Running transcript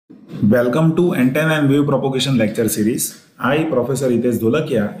Welcome to Antenna and Wave Propagation lecture series. I, Professor Hitesh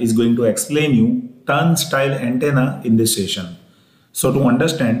Dholakia, is going to explain you turnstile antenna in this session. So to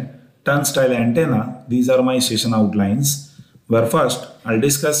understand turnstile antenna, these are my session outlines. Where first I'll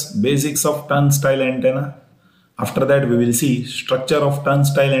discuss basics of turnstile antenna. After that we will see structure of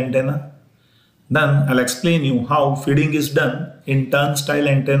turnstile antenna. Then I'll explain you how feeding is done in turnstile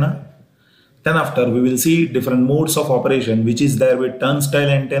antenna. Then after we will see different modes of operation which is there with turnstile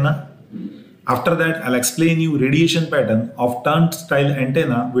antenna. After that I'll explain you radiation pattern of turnstile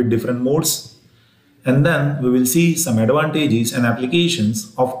antenna with different modes. And then we will see some advantages and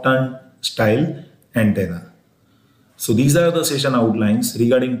applications of turnstile antenna. So these are the session outlines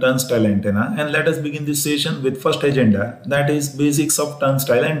regarding turnstile antenna, and let us begin this session with first agenda, that is basics of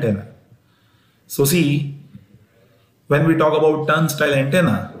turnstile antenna. So see, when we talk about turnstile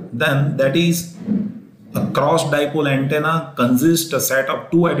antenna, then that is a cross dipole antenna consists a set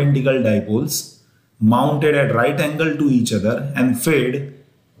of two identical dipoles mounted at right angle to each other and fed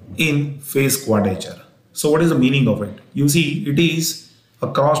in phase quadrature. So what is the meaning of it? You see, it is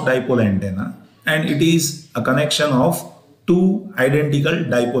a cross dipole antenna and it is a connection of two identical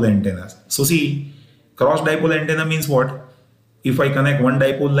dipole antennas. So see, cross dipole antenna means what? If I connect one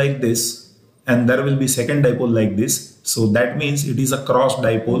dipole like this and there will be second dipole like this, so that means it is a cross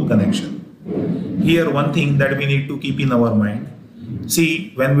dipole connection. Here one thing that we need to keep in our mind,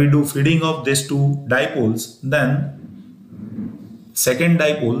 see, when we do feeding of these two dipoles, then second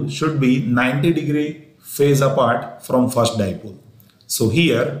dipole should be 90-degree phase apart from first dipole. So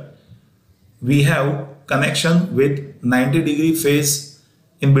here we have connection with 90-degree phase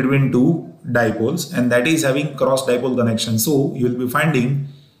in between two dipoles, and that is having cross dipole connection. So you will be finding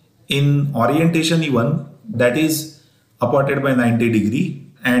in orientation even that is aparted by 90-degree,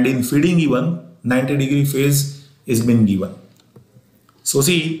 and in feeding even 90-degree phase is been given. So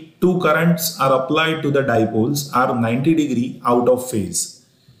see, two currents are applied to the dipoles are 90-degree out of phase.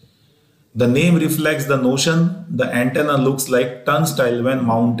 The name reflects the notion the antenna looks like turnstile when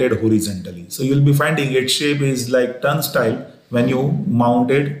mounted horizontally. So you will be finding its shape is like turnstile when you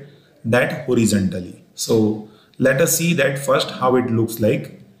mounted that horizontally. So let us see that first how it looks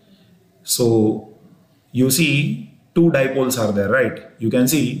like. So you see two dipoles are there, right? You can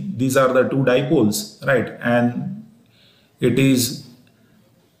see these are the two dipoles, right? And it is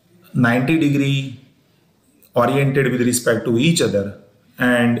 90-degree oriented with respect to each other,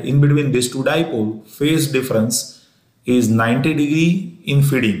 and in between these two dipole phase difference is 90-degree in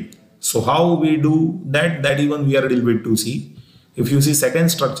feeding. So how we do that, that even we are a little bit to see. If you see second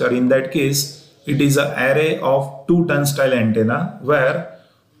structure, in that case it is an array of two turnstile antenna where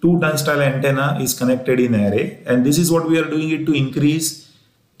two turnstile antenna is connected in array, and this is what we are doing it to increase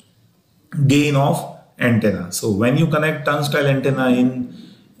gain of antenna. So when you connect turnstile antenna in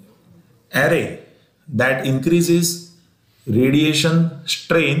array, that increases radiation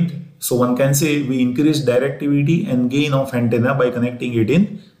strength. So one can say we increase directivity and gain of antenna by connecting it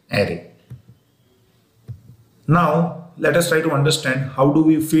in array. Now let us try to understand how do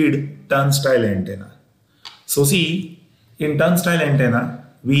we feed turnstile antenna. So see, in turnstile antenna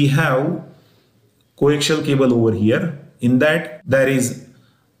we have coaxial cable over here. In that there is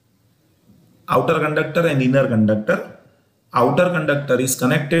outer conductor and inner conductor. Outer conductor is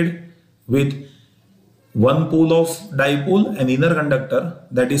connected with one pole of dipole, and inner conductor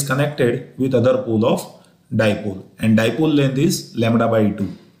that is connected with other pole of dipole, and dipole length is lambda by 2.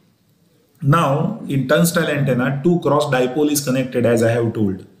 Now in turnstile antenna two cross dipole is connected as I have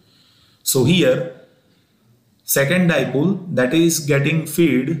told. So here second dipole that is getting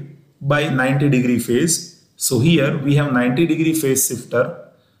fed by 90-degree phase. So here we have 90-degree phase shifter,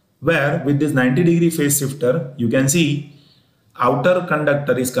 where with this 90-degree phase shifter you can see outer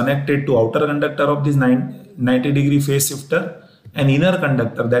conductor is connected to outer conductor of this 90-degree phase shifter, and inner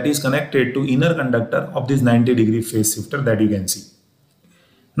conductor that is connected to inner conductor of this 90-degree phase shifter that you can see.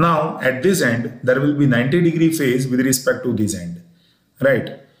 Now at this end there will be 90-degree phase with respect to this end,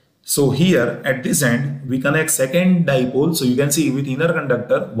 right? So here at this end we connect second dipole. So you can see with inner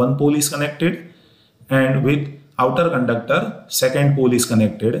conductor one pole is connected, and with outer conductor second pole is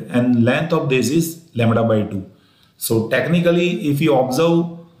connected, and length of this is lambda by 2. So technically if you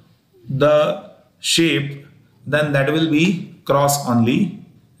observe the shape, then that will be cross only,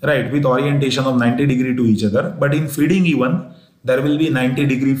 right, with orientation of 90-degree to each other. But in feeding even there will be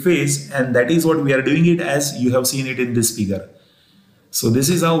 90-degree phase, and that is what we are doing it as you have seen it in this figure. So this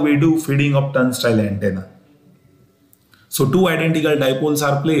is how we do feeding of turnstile antenna. So two identical dipoles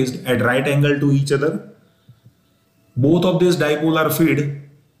are placed at right angle to each other. Both of these dipole are fed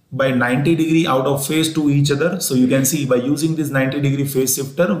by 90° out of phase to each other. So you can see by using this 90° phase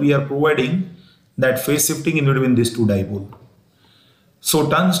shifter, we are providing that phase shifting in between these two dipoles. So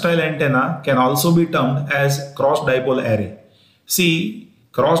turnstile antenna can also be termed as cross dipole array. See,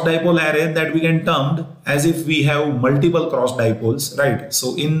 cross dipole array that we can term as if we have multiple cross dipoles, right?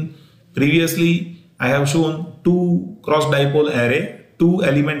 So in previously I have shown two cross dipole array, two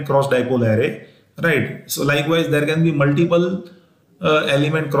element cross dipole array, right? So likewise there can be multiple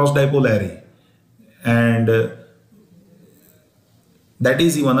element cross dipole array, and that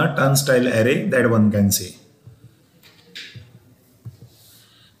is even a turnstile array that one can say.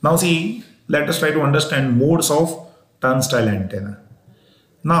 Now see, let us try to understand modes of turnstile antenna.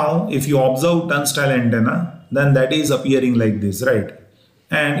 Now if you observe turnstile antenna, then that is appearing like this, right?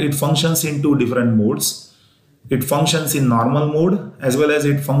 And it functions in two different modes. It functions in normal mode as well as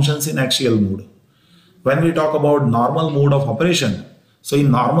it functions in axial mode. When we talk about normal mode of operation, so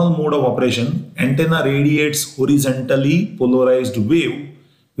in normal mode of operation, antenna radiates horizontally polarized wave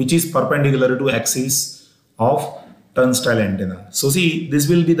which is perpendicular to axis of turnstile antenna. So see, this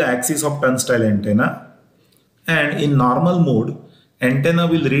will be the axis of turnstile antenna, and in normal mode antenna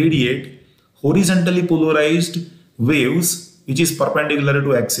will radiate horizontally polarized waves which is perpendicular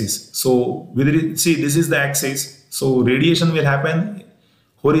to axis. So see, this is the axis, so radiation will happen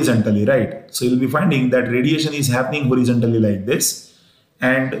horizontally, right? So you'll be finding that radiation is happening horizontally like this,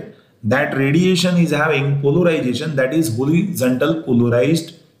 and that radiation is having polarization, that is horizontal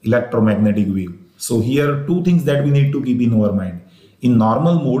polarized electromagnetic wave. So here two things that we need to keep in our mind. In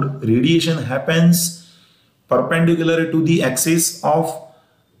normal mode, radiation happens perpendicular to the axis of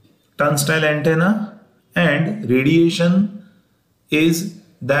turnstile antenna, and radiation is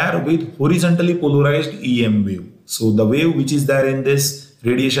there with horizontally polarized EM wave. So the wave which is there in this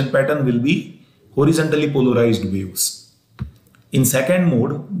radiation pattern will be horizontally polarized waves. In second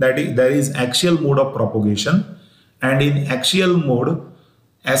mode, that is, there is axial mode of propagation, and in axial mode,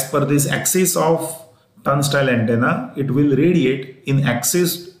 as per this axis of turnstile antenna, it will radiate in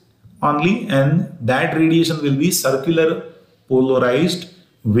axis only, and that radiation will be circular polarized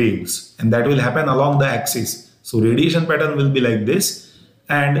waves, and that will happen along the axis. So radiation pattern will be like this,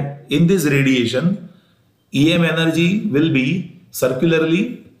 and in this radiation EM energy will be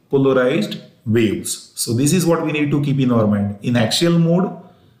circularly polarized waves. So this is what we need to keep in our mind. In axial mode,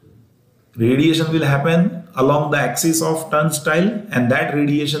 radiation will happen along the axis of turnstile, and that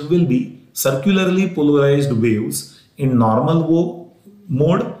radiation will be circularly polarized waves. In normal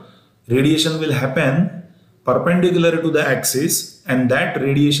mode, radiation will happen perpendicular to the axis, and that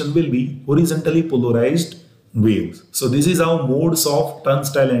radiation will be horizontally polarized waves. So this is how modes of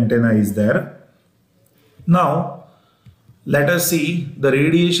turnstile antenna is there. Now let us see the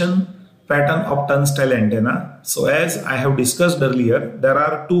radiation pattern of turnstile antenna. So as I have discussed earlier, there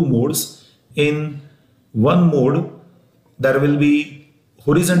are two modes. In one mode, there will be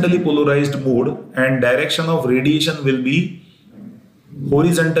horizontally polarized mode, and direction of radiation will be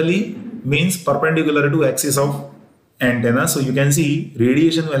horizontally, means perpendicular to axis of antenna. So you can see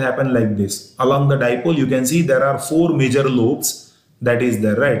radiation will happen like this. Along the dipole, you can see there are four major lobes that is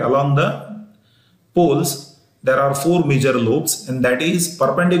there, right? Along the poles, there are four major lobes, and that is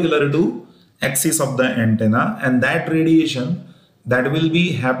perpendicular to axis of the antenna, and that radiation that will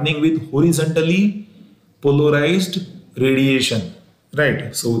be happening with horizontally polarized radiation,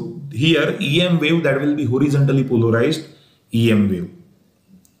 right? So here EM wave, that will be horizontally polarized EM wave.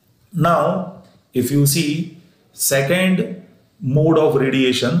 Now if you see second mode of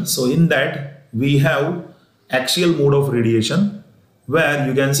radiation, so in that we have axial mode of radiation, where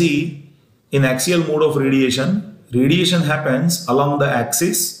you can see in axial mode of radiation, radiation happens along the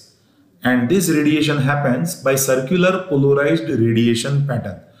axis, and this radiation happens by circular polarized radiation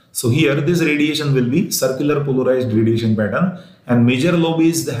pattern. So here this radiation will be circular polarized radiation pattern, and major lobe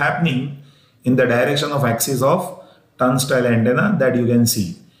is happening in the direction of axis of turnstile antenna that you can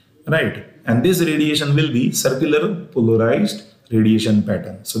see, right? And this radiation will be circular polarized radiation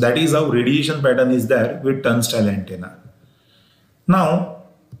pattern. So that is how radiation pattern is there with turnstile antenna. Now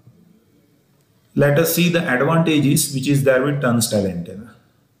let us see the advantages which is there with turnstile antenna.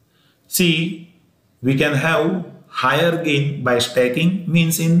 See, we can have higher gain by stacking,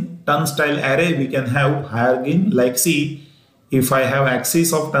 means in turnstile array we can have higher gain. Like see, if I have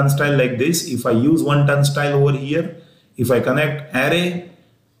axis of turnstile like this, if I use one turnstile over here, if I connect array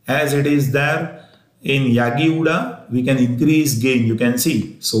as it is there in Yagi-Uda, we can increase gain, you can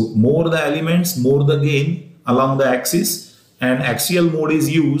see. So more the elements, more the gain along the axis, and axial mode is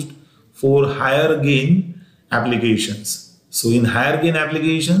used for higher gain applications. So in higher gain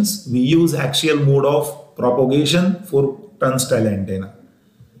applications, we use axial mode of propagation for turnstile antenna.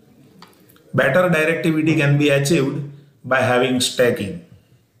 Better directivity can be achieved by having stacking.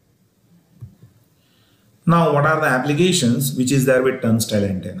 Now, what are the applications which is there with turnstile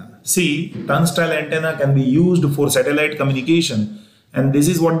antenna? See, turnstile antenna can be used for satellite communication, and this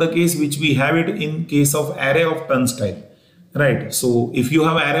is what the case which we have it in case of array of turnstile, right? So, if you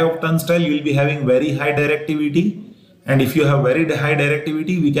have array of turnstile, you will be having very high directivity, and if you have very high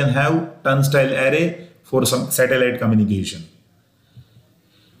directivity, we can have turnstile array for some satellite communication.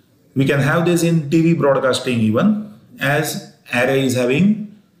 We can have this in TV broadcasting even, as array is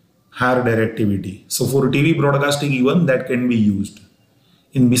having higher directivity. So for TV broadcasting even that can be used.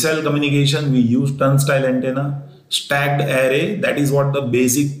 In missile communication we use turnstile antenna, stacked array, that is what the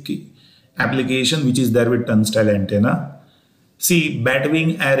basic application which is there with turnstile antenna. See,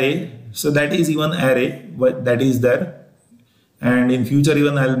 batwing array, so that is even array, but that is there, and in future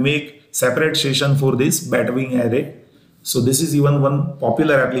even I'll make separate session for this batwing array. So this is even one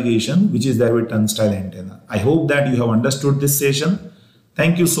popular application which is there with turnstile antenna. I hope that you have understood this session.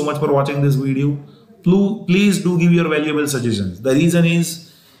 Thank you so much for watching this video. Please do give your valuable suggestions. The reason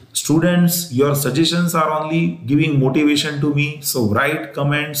is, students, your suggestions are only giving motivation to me. So write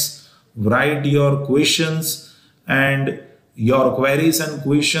comments, write your questions, and your queries and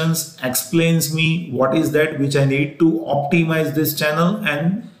questions explains me what is that which I need to optimize this channel,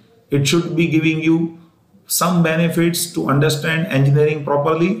 and it should be giving you some benefits to understand engineering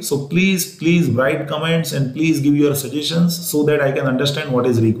properly. So please write comments and please give your suggestions so that I can understand what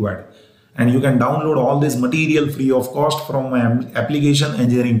is required. And you can download all this material free of cost from my application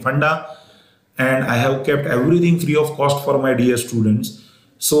Engineering Funda, and I have kept everything free of cost for my dear students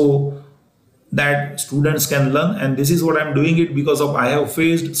so that students can learn. And this is what I'm doing it because of I have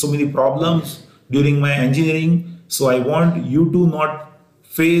faced so many problems during my engineering. So I want you to not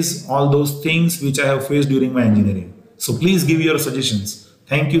face all those things which I have faced during my engineering. So please give your suggestions.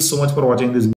 Thank you so much for watching this video.